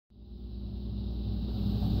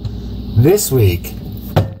This week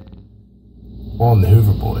on the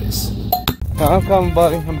Hoover Boys. I'm coming,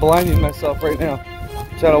 buddy. I'm blinding myself right now.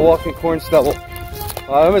 Trying to walk in corn stubble.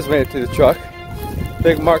 I almost made it to the truck.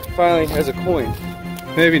 Big Mark finally has a coin.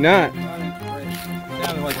 Maybe not.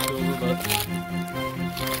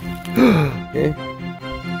 Okay.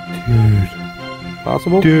 Dude.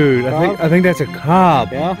 Possible? Dude, I think that's a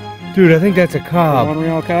cob. Yeah? Dude, I think that's a cob. One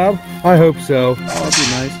real cob? I hope so. Oh, that'd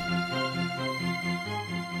be nice.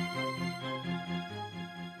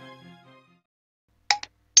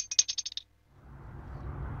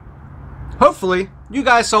 Hopefully, you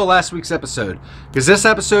guys saw last week's episode, because this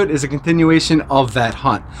episode is a continuation of that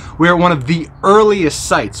hunt. We are one of the earliest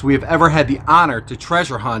sites we have ever had the honor to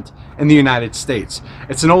treasure hunt in the United States.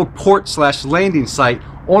 It's an old port/landing site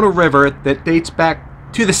on a river that dates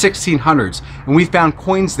back to the 1600s, and we found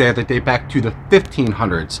coins there that date back to the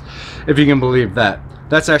 1500s, if you can believe that.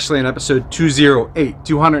 That's actually in episode 208,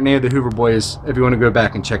 208 of the Hoover Boys, if you want to go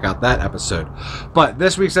back and check out that episode. But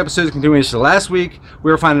this week's episode is a continuation of last week.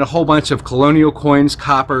 We were finding a whole bunch of colonial coins,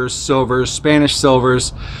 coppers, silvers, Spanish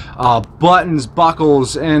silvers, buttons,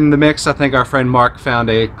 buckles. In the mix, I think our friend Mark found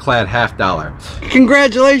a clad $50.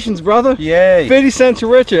 Congratulations, brother. Yay. 50 cents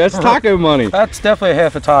richer. That's taco money. That's definitely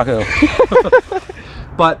half a taco.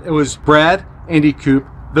 But it was Brad, Andy Coop,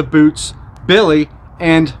 the Boots, Billy,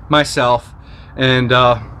 and myself. And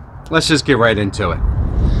let's just get right into it.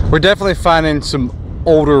 We're definitely finding some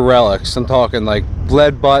older relics. I'm talking like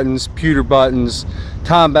lead buttons, pewter buttons,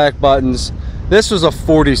 tomback buttons. This was a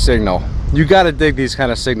 40 signal. You got to dig these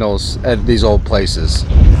kind of signals at these old places.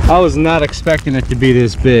 I was not expecting it to be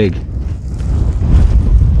this big.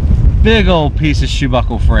 Big old piece of shoe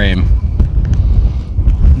buckle frame.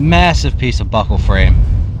 Massive piece of buckle frame.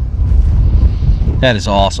 That is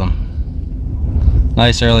awesome.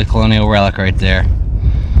 Nice early colonial relic right there.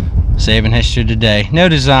 Saving history today. No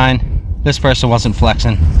design. This person wasn't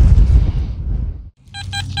flexing.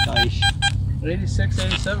 Nice. 86,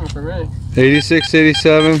 87 for me. 86,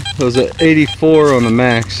 87. It was an 84 on the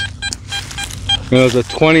max. It was a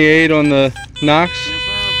 28 on the Knox.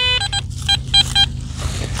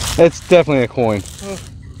 That's definitely a coin.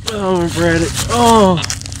 Oh, Brad. Oh.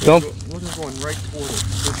 Don't. What is going right toward it?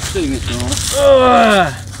 What's signature on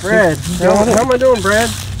it? Brad, how am I doing, Brad?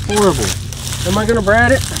 Horrible. Am I gonna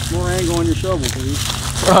Brad it? More angle on your shovel, please.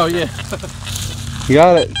 Oh yeah. You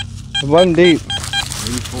got it. It wasn't deep.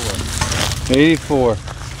 84. 84.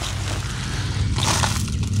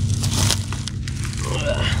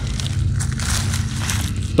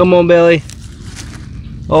 Come on, Billy.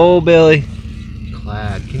 Oh, Billy.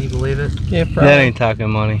 Clad. Can you believe it? Yeah, probably. That ain't talking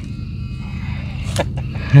money.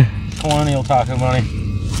 Colonial taco money.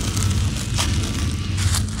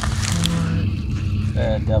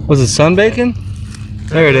 Was it sunbacon?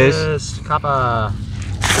 There it is. Kappa.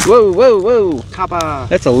 Whoa, whoa, whoa. Kappa.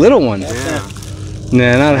 That's a little one. Yeah.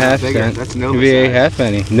 Nah, not a half cent. That's Nova. Maybe a half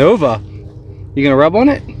penny. Nova. You gonna rub on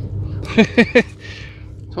it?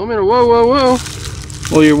 Told me to whoa, whoa, whoa.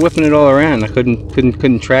 Well, you're whipping it all around. I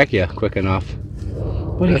couldn't track you quick enough.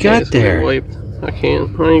 What do you got there? I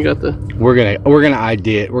can't. I ain't got the. We're gonna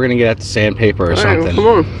ID it. We're gonna get out the sandpaper or something.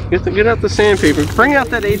 Well, come on, get out the sandpaper. Bring out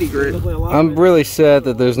that 80 grit. I'm really sad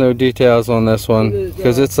that there's no details on this one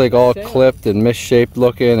because it's like all clipped and misshaped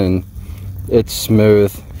looking, and it's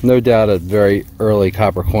smooth. No doubt a very early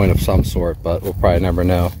copper coin of some sort, but we'll probably never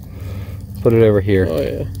know. Put it over here. Oh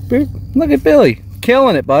yeah. Boop. Look at Billy,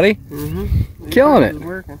 killing it, buddy. Killing it.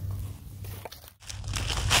 Working.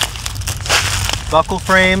 Buckle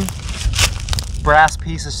frame. Brass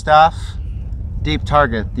piece of stuff, deep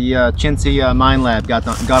target. The Chintzy Mine Lab got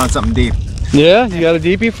on something deep. Yeah, you got a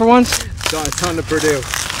DP for once? It's on the Purdue.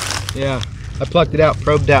 Yeah, I plucked it out,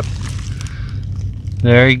 probe depth.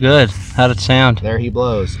 Very good. How'd it sound? There he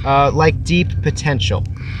blows. Like deep potential.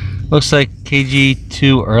 Looks like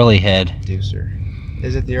KG2 early head. Deucer.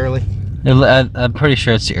 Is it the early? I'm pretty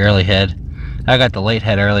sure it's the early head. I got the late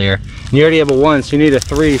head earlier. You already have a 1, so you need a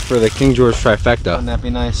 3 for the King George trifecta. Wouldn't that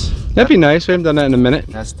be nice? That'd be nice. We haven't done that in a minute.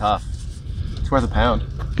 That's tough. It's worth a pound.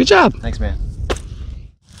 Good job. Thanks, man.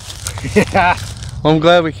 Yeah. Well, I'm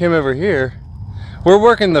glad we came over here. We're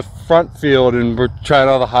working the front field and we're trying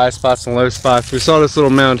all the high spots and low spots. We saw this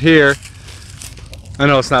little mound here. I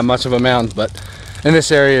know it's not much of a mound, but in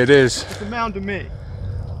this area it is. It's a mound to me.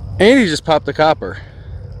 Andy just popped the copper.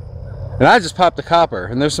 And I just popped the copper,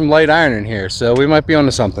 and there's some light iron in here, so we might be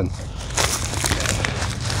onto something.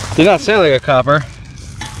 Did not sound like a copper,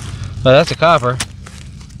 but that's a copper.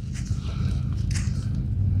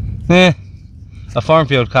 A farm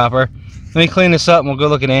field copper. Let me clean this up and we'll go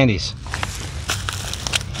look at Andy's.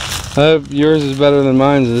 I hope yours is better than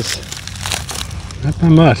mine is. Not that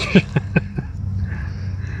much.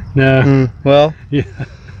 No. Well, Yeah.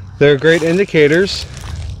 they're great indicators.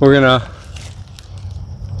 We're gonna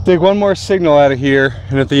dig one more signal out of here,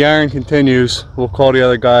 and if the iron continues, we'll call the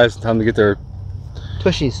other guys and tell them to get their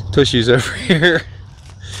tushies over here.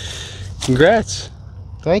 Congrats.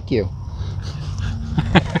 Thank you.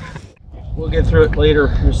 We'll get through it later.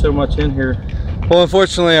 There's so much in here. Well,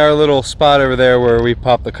 unfortunately, our little spot over there where we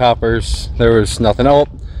popped the coppers, there was nothing. Oh,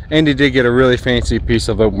 Andy did get a really fancy piece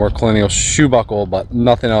of open work colonial shoe buckle, but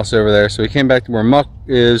nothing else over there. So he came back to where Muck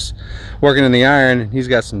is working in the iron. He's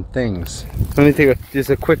got some things. Let me take just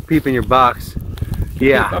a quick peep in your box.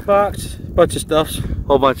 Yeah, A box, bunch of stuff.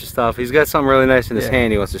 whole bunch of stuff. He's got something really nice in his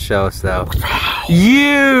hand he wants to show us though.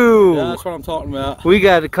 Yeah, that's what I'm talking about. We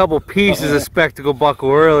got a couple pieces of spectacle buckle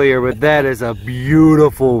earlier, but that is a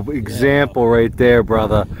beautiful example right there,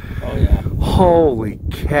 brother. Oh yeah. Holy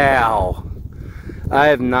cow. I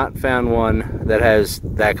have not found one that has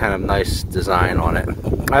that kind of nice design on it.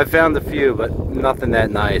 I've found a few, but nothing that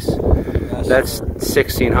nice. Yes, That's sir.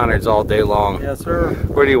 1600s all day long. Yes, sir.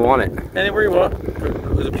 Where do you want it? Anywhere you want.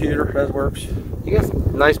 The computer, that works. You got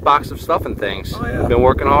a nice box of stuff and things. Oh, yeah. Been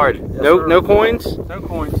working hard. Yes, no sir. no coins? No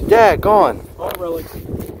coins. Daggone. Oh, really?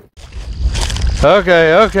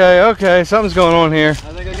 Okay. Something's going on here. I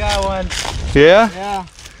think I got one. Yeah? Yeah.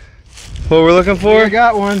 What we're looking for? I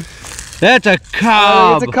got one. That's a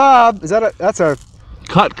cob. It's a cob. Is that a? That's a.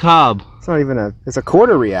 Cut cob. It's not even a. It's a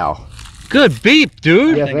quarter real. Good beep,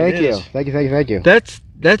 dude. Yeah. think Thank it you. is. Thank you.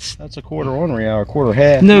 That's A quarter on real, or quarter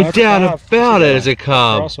half. no That's a doubt cob. about it. It's a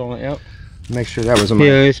cob. Cross on it, yep. Make sure that was on my.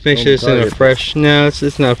 Yeah, let's make sure it's in a fresh. No,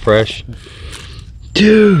 it's not fresh.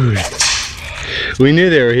 Dude, we knew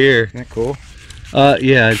they were here. Isn't that cool?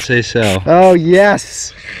 Yeah, I'd say so. Oh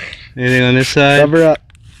yes. Anything on this side? Cover up.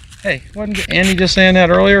 Hey, wasn't Andy just saying that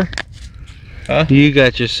earlier? You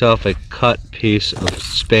got yourself a cut piece of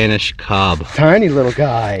Spanish cob. Tiny little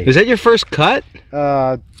guy. Is that your first cut?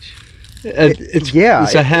 It's yeah,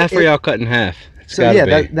 It's a half real cut in half. It's So gotta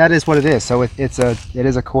yeah, be. that is what it is. So it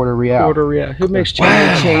is a quarter real. Quarter real. Who makes Why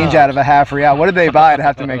change? did they change out of a half real? What did they buy to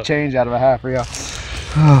have to make change out of a half real?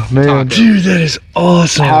 Oh man, Dude, that is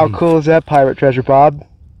awesome. how cool is that pirate treasure, Bob?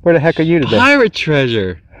 Where the heck are you today? Pirate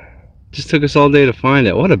treasure. Just took us all day to find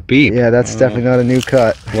it. What a beep. Yeah, that's definitely not a new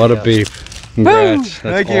cut. What a beep. Congrats.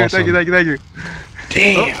 That's awesome. thank you.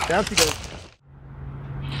 Damn.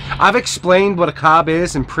 I've explained what a cob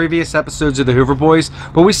is in previous episodes of the Hoover Boys,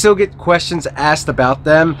 but we still get questions asked about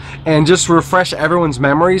them. And just to refresh everyone's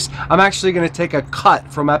memories, I'm actually going to take a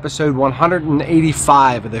cut from episode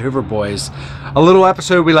 185 of the Hoover Boys, a little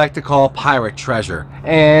episode we like to call Pirate Treasure,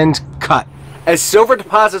 and cut. As silver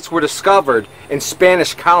deposits were discovered in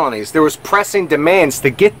Spanish colonies, there was pressing demands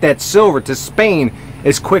to get that silver to Spain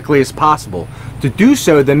as quickly as possible. To do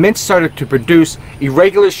so, the mint started to produce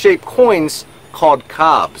irregular shaped coins called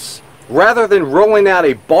cobs. Rather than rolling out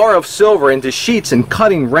a bar of silver into sheets and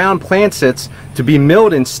cutting round plancets to be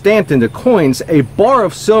milled and stamped into coins, a bar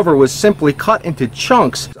of silver was simply cut into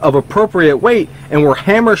chunks of appropriate weight and were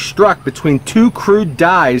hammer struck between two crude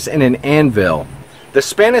dies in an anvil. The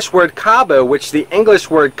Spanish word cabo, which the English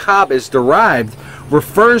word cob is derived,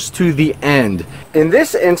 refers to the end. In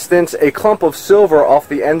this instance, a clump of silver off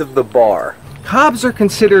the end of the bar. Cobs are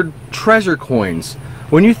considered treasure coins.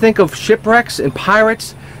 When you think of shipwrecks and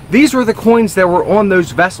pirates, these were the coins that were on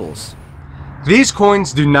those vessels. These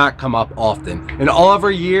coins do not come up often. In all of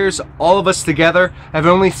our years, all of us together have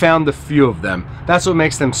only found a few of them. That's what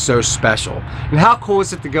makes them so special. And how cool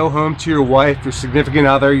is it to go home to your wife, your significant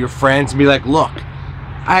other, your friends, and be like, look,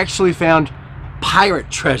 I actually found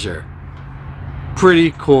pirate treasure.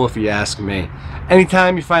 Pretty cool if you ask me.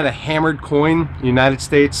 Anytime you find a hammered coin in the United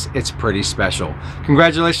States, it's pretty special.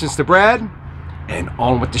 Congratulations to Brad, and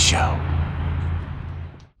on with the show.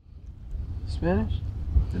 Spanish?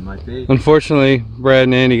 It might be. Unfortunately, Brad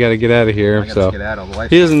and Andy got to get out of here. I gotta So get out of the wife.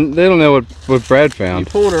 he doesn't. They don't know what Brad You found.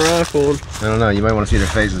 pulled or I pulled? I don't know. You might want to see their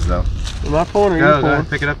faces though. Am I pulling or you Go pulling? ahead,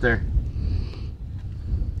 pick it up there.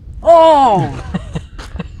 Oh!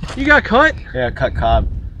 You got cut? Yeah, cut cob.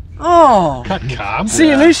 Oh! Cut cob.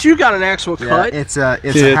 See, at least you got an actual cut. It's a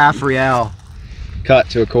Yeah. half real cut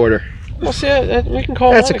to a quarter. Well, see, we can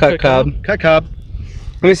call That's a that cut cob. Cut cob.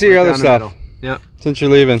 Let me see your Right other down the stuff. middle. Yeah. Since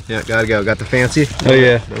you're leaving. Yeah, gotta go. Got the fancy. Oh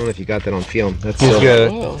yeah. I don't know if you got that on film. That's He's silver.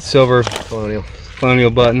 got Wow. a silver Colonial.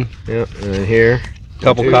 colonial button. Yeah, and then here.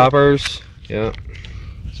 Couple Two. coppers. Yeah.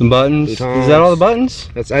 Some buttons. Boutons. Is that all the buttons?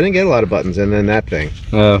 I didn't get a lot of buttons, and then that thing.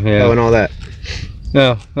 Oh yeah. Oh, and all that.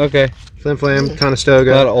 No, okay. Flim Flam, A lot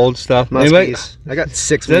Conestoga, of old stuff. Anybody- Muskies. I got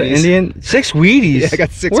 6 Is that Wheaties. Indian? 6 Wheaties? Yeah, I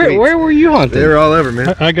got 6 Where, Wheaties. where were you hunting? They were all over,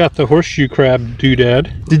 man. I got the horseshoe crab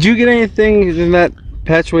doodad. Did you get anything in that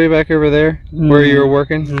patch way back over there where you were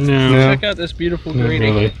working? No. Check out this beautiful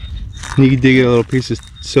greenie. Really. You did get a little piece of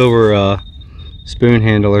silver spoon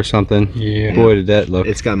handle or something. Yeah. Boy, did that look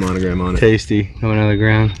It's got monogram on it. tasty coming out of the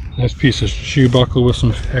ground. Nice piece of shoe buckle with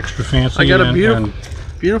some extra fancy. I got a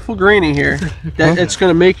beautiful greenie here. That it's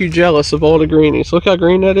gonna make you jealous of all the greenies. Look how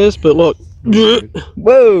green that is, but look.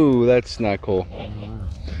 Whoa, that's not cool.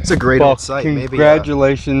 It's a great Well, old site. Maybe.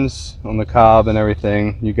 congratulations on the cob and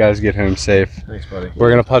everything. You guys get home safe. Thanks, buddy. We're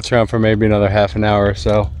gonna putz around for maybe another half an hour or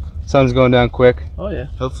so. Sun's going down quick. Oh yeah.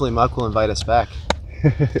 Hopefully, Muck will invite us back.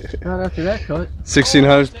 Not after that cut.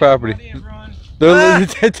 1600's property. They're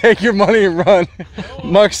literally take your money and run.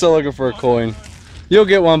 Mark's still looking for a coin. You'll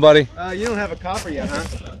get one, buddy. You don't have a copper yet,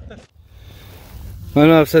 huh? I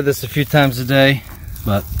know I've said this a few times a day,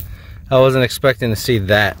 but I wasn't expecting to see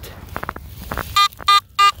that.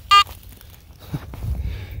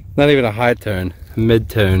 Not even a high tone, mid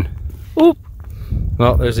tone. Oop.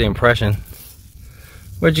 Well, there's the impression.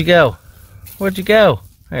 Where'd you go? Where'd you go?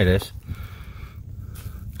 There it is.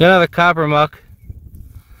 Another copper, Muck.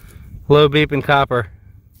 Low beeping copper.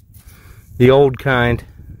 The old kind.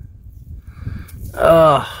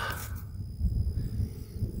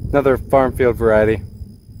 Another farm field variety.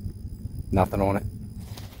 Nothing on it.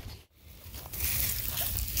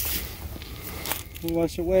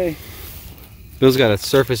 Wash away. Bill's got a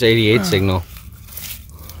Surface 88 signal.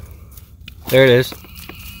 There it is.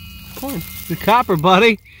 The copper,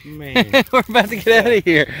 buddy. Man. We're about to get out of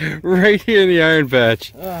here. Right here in the iron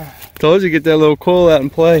patch. Told you get that little coil out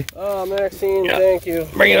and play. Oh, Maxine, thank you.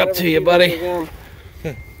 Bring it up to you, buddy.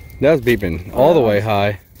 That was beeping all the way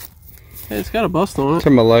high. Hey, it's got a bust on it.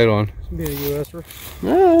 Turn my light on. Be a USer.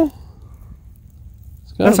 No.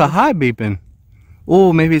 That's a high beeping.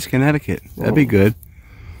 Oh, maybe it's Connecticut. That'd be good.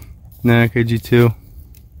 Nah, KG2.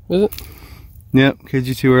 Is it? Yep,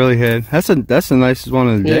 KG2 early head. That's the nicest one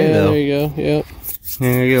of the day, though. There you go. Yep.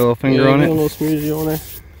 Yeah, get a little finger on A it. little smoothie on there.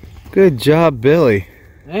 Good job, Billy.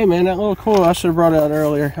 Hey man, that little coil I should have brought it out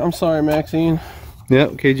earlier. I'm sorry, Maxine.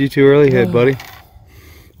 Yep, KG2 early head, buddy.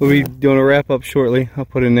 We'll be doing a wrap up shortly. I'll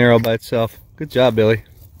put it in there all by itself. Good job, Billy.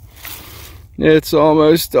 It's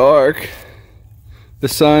almost dark. The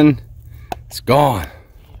sun, it's gone.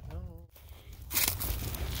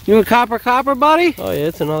 You a copper, buddy? Oh yeah,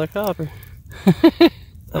 it's another copper.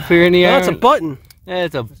 Up here in the iron. That's a button. Yeah,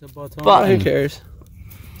 it's a Button. button. Who cares?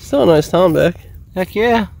 Still a nice Tomback. Heck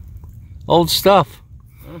yeah. Old stuff.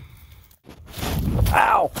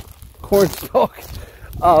 Ow. Corn stalk.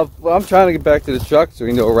 Well, I'm trying to get back to the truck so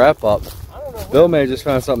we can do a wrap up. I don't know. Bill may have just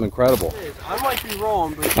found something incredible. I might be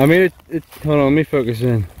wrong, but I mean, hold on, let me focus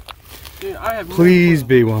in. dude, I have no Please clue.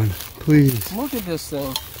 be one. Please. Look at this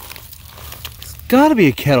thing. It's gotta be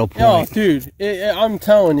a kettle Oh, point. dude, I'm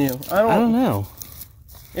telling you, I don't know.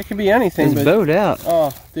 It could be anything, It's but bowed out.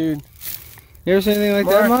 oh, dude. You ever seen anything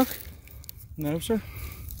like that, Mark? No, sir.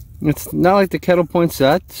 It's not like the kettle points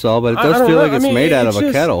that I saw, but it I does don't feel know. like it's I mean, made out it's of a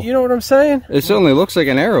just- kettle. You know what I'm saying? It certainly looks like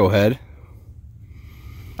an arrowhead.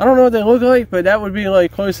 I don't know what they look like, but that would be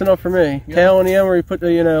like close enough for me. Tail on the end where you put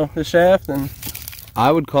the, the shaft, and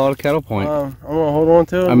I would call it a kettle point. I'm gonna hold on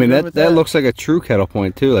to it. I mean, and go with that looks like a true kettle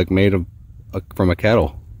point too, like made of from a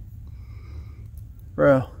kettle.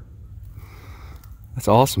 bro. That's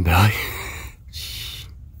awesome, Billy.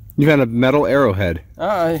 You've had a metal arrowhead.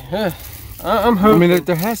 I'm I hoping. mean,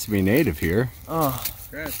 there has to be native here. Oh,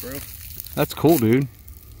 Congrats, bro. That's cool, dude.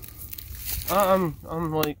 I'm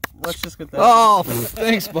like, let's just get that. Oh,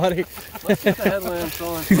 thanks, buddy. Let's get the headlamps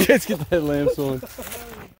on. Let's get the headlamps on.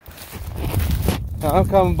 I'm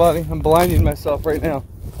coming, buddy. I'm blinding myself right now.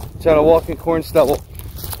 Trying to walk in corn stubble.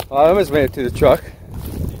 I almost made it to the truck.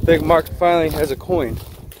 I think Mark finally has a coin.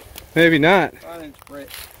 Maybe not. I think it's great.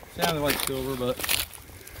 Sounded like silver, but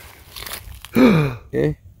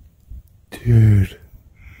Okay. Dude.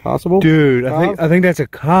 possible. Dude, I think that's a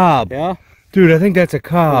cob. Yeah. Dude, I think that's a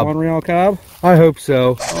cob. 1 real cob. I hope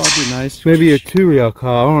so. Oh, that'd be nice. Maybe a 2 real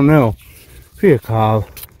cob. I don't know. Be a cob.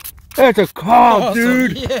 That's a cob,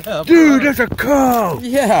 dude. Yeah, Dude, that's a cob.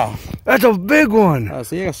 yeah. That's a big one.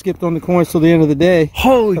 See, I skipped on the coins till the end of the day.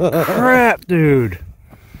 Holy crap, dude.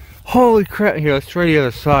 Holy crap. Here, let's try the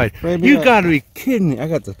other side. Maybe You not. gotta be kidding me. I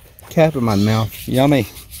got the cap in my mouth. Yummy.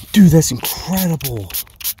 Dude, that's incredible.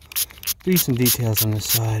 Decent details on this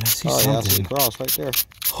side. I see Oh yeah, that's something. a cross right there.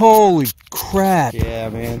 Holy crap. Yeah,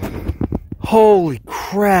 man. Holy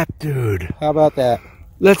crap, dude. How about that?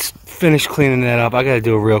 Let's finish cleaning that up. I gotta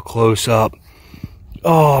do a real close up.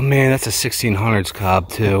 Oh man, that's a 1600's cob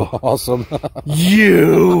too. Awesome.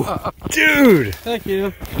 Dude. Thank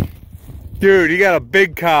you. Dude, you got a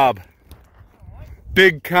big cob.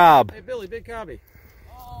 Big cob. Hey Billy, big cobby.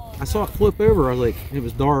 I saw it flip over. I was like, it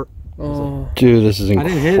was dark. Dude, this is I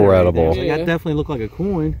didn't hit it. incredible. That definitely looked like a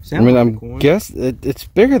coin. I mean, Like I'm guess it's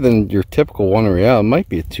bigger than your typical 1 real. It might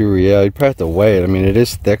be a 2 real. You probably have to weigh it. I mean, it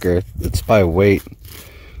is thicker. It's by weight.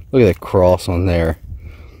 Look at that cross on there.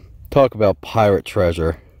 Talk about pirate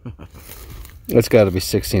treasure. It's got to be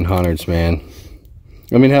 1600s, man.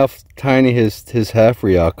 I mean, how tiny his half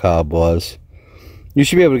real cob was. You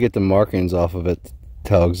should be able to get the markings off of it to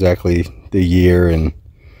tell exactly the year and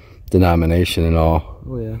denomination and all.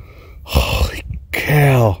 Oh yeah. Holy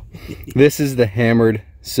cow. This is the hammered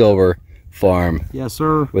silver farm. Yes,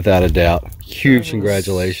 sir. Without a doubt. Huge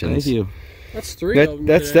congratulations. Thank you. That's three of them.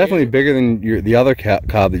 That's definitely bigger than the other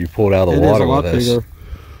cob that you pulled out of the water with us. Bigger.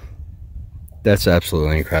 That's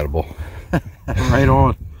absolutely incredible. Right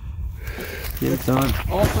on. Get it done.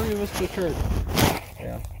 All three of us to church.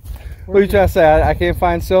 Yeah. What are you trying to say? I can't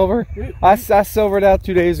find silver? I silvered out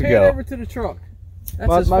 2 days Head ago. over to the truck.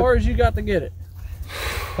 That's as far as you got to get it.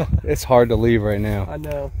 It's hard to leave right now. I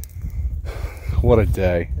know. What a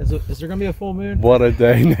day. Is there going to be a full moon? What a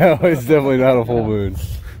day. No, it's definitely not a full moon.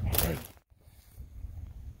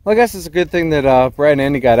 Well, I guess it's a good thing that Brad and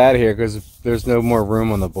Andy got out of here because there's no more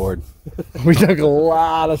room on the board. We took a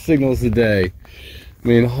lot of signals today. I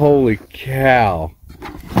mean, holy cow.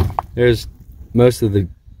 There's most of the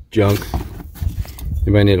junk.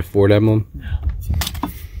 Anybody need a Ford emblem?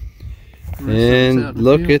 And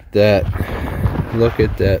look at that. Look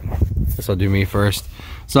at that. Guess I'll do me first.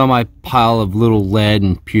 So my pile of little lead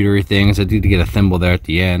and pewtery things. I did get a thimble there at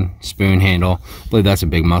the end. Spoon handle. I believe that's a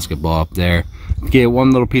big musket ball up there. Get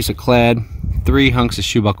one little piece of clad. 3 hunks of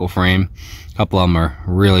shoe buckle frame. A couple of them are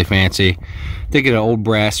really fancy. Did get an old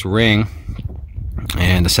brass ring.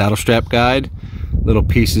 And a saddle strap guide. Little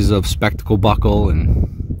pieces of spectacle buckle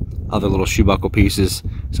and other little shoe buckle pieces.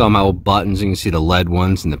 Some of my old buttons. You can see the lead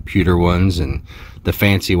ones and the pewter ones and the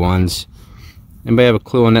fancy ones. Anybody have a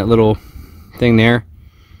clue on that little thing there?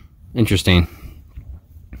 Interesting.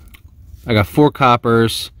 I got 4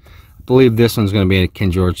 coppers. I believe this one's going to be a King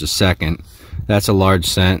George II. That's a large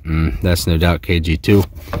cent, and that's no doubt KG2.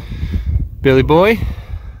 Billy boy,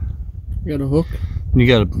 You got a hook?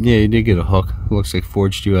 yeah, you did get a hook. Looks like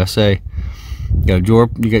Forged USA. You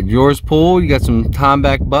got yours pulled. You got some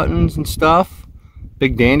Tomback buttons and stuff.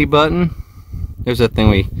 Big dandy button. There's that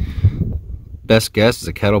thing best guess is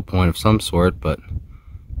a kettle point of some sort, but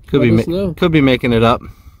could be making it up.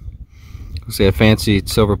 Let's say a fancy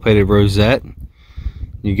silver plated rosette.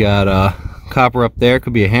 You got a copper up there.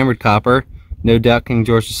 Could be a hammered copper. No doubt King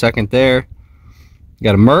George II there. You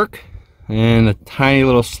got a Merc and a tiny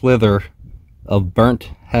little slither of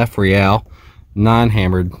burnt half real,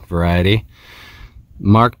 non-hammered variety.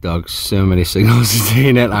 Mark dug so many signals today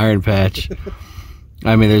in that iron patch.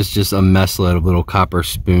 I mean, there's just a mess load of little copper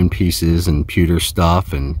spoon pieces and pewter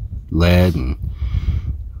stuff and lead and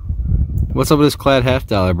what's up with this clad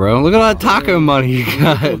 $50, bro? Look at all that taco money you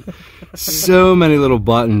got. So many little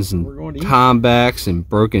buttons and Tombacks and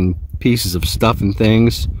broken pieces of stuff and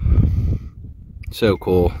things. So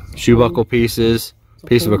cool. Shoe buckle pieces,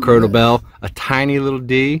 piece of a crotal bell, a tiny little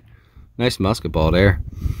D. Nice musket ball there.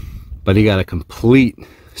 But he got a complete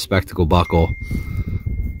spectacle buckle.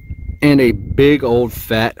 And a big old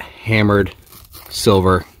fat hammered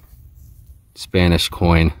silver Spanish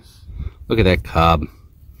coin. Look at that cob.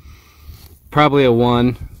 Probably a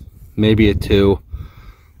 1, maybe a 2.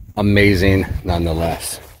 Amazing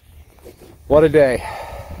nonetheless. What a day.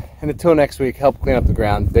 And until next week, help clean up the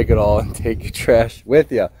ground, dig it all, and take your trash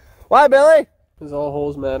with you. Why, Billy? Because all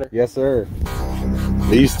holes matter. Yes, sir.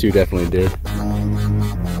 These two definitely did.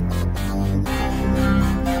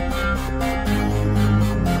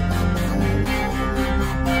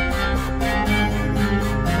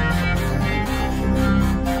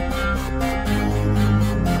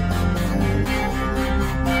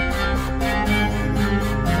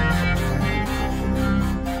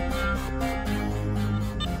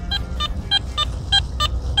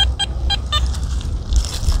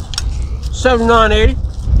 $79.80.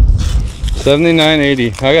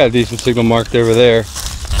 $79.80. I got a decent signal marked over there.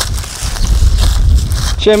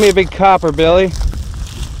 Show me a big copper, Billy.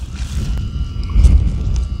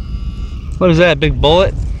 What is that? Big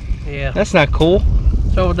bullet? Yeah. That's not cool.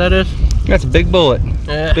 So what that is? That's a big bullet.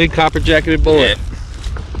 Yeah. Big copper jacketed bullet.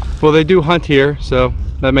 Yeah. Well, they do hunt here, so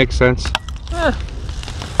that makes sense. Yeah.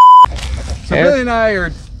 So Billy and I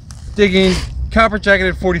are digging copper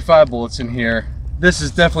jacketed 45 bullets in here. This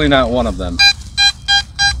is definitely not one of them.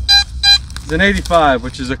 is an 85,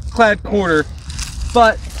 which is a clad quarter,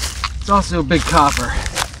 but it's also a big copper.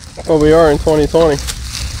 Well, we are in 2020.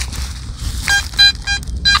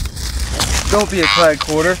 Don't be a clad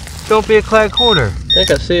quarter. Don't be a clad quarter. I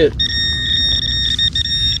think I see it.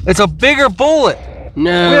 It's a bigger bullet.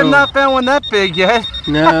 No. We have not found one that big yet.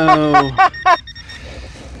 No.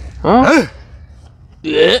 Huh?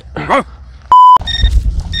 Yeah.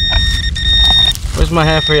 Where's my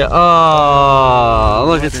hat for you? Oh,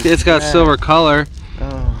 look, it's got silver color.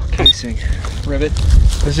 Oh, casing. Rivet.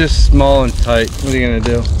 It's just small and tight. What are you gonna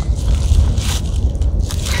do?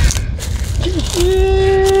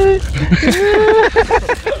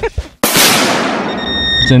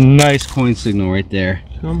 It's a nice coin signal right there.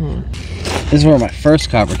 Come on. This is where my first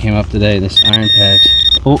copper came up today, this iron patch.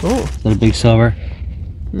 Oh, is that a big silver?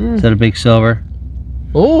 Is that a big silver?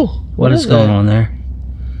 Oh, what is going on there?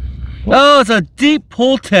 What? Oh, it's a deep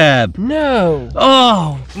pull tab. No.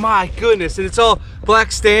 Oh my goodness, and it's all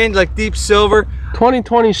black stained, like deep silver.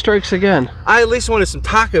 2020 strikes again. I at least wanted some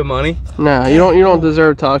taco money. Nah, you don't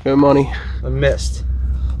deserve taco money. I missed.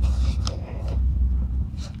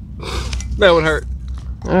 That one hurt.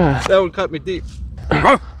 That one cut me deep.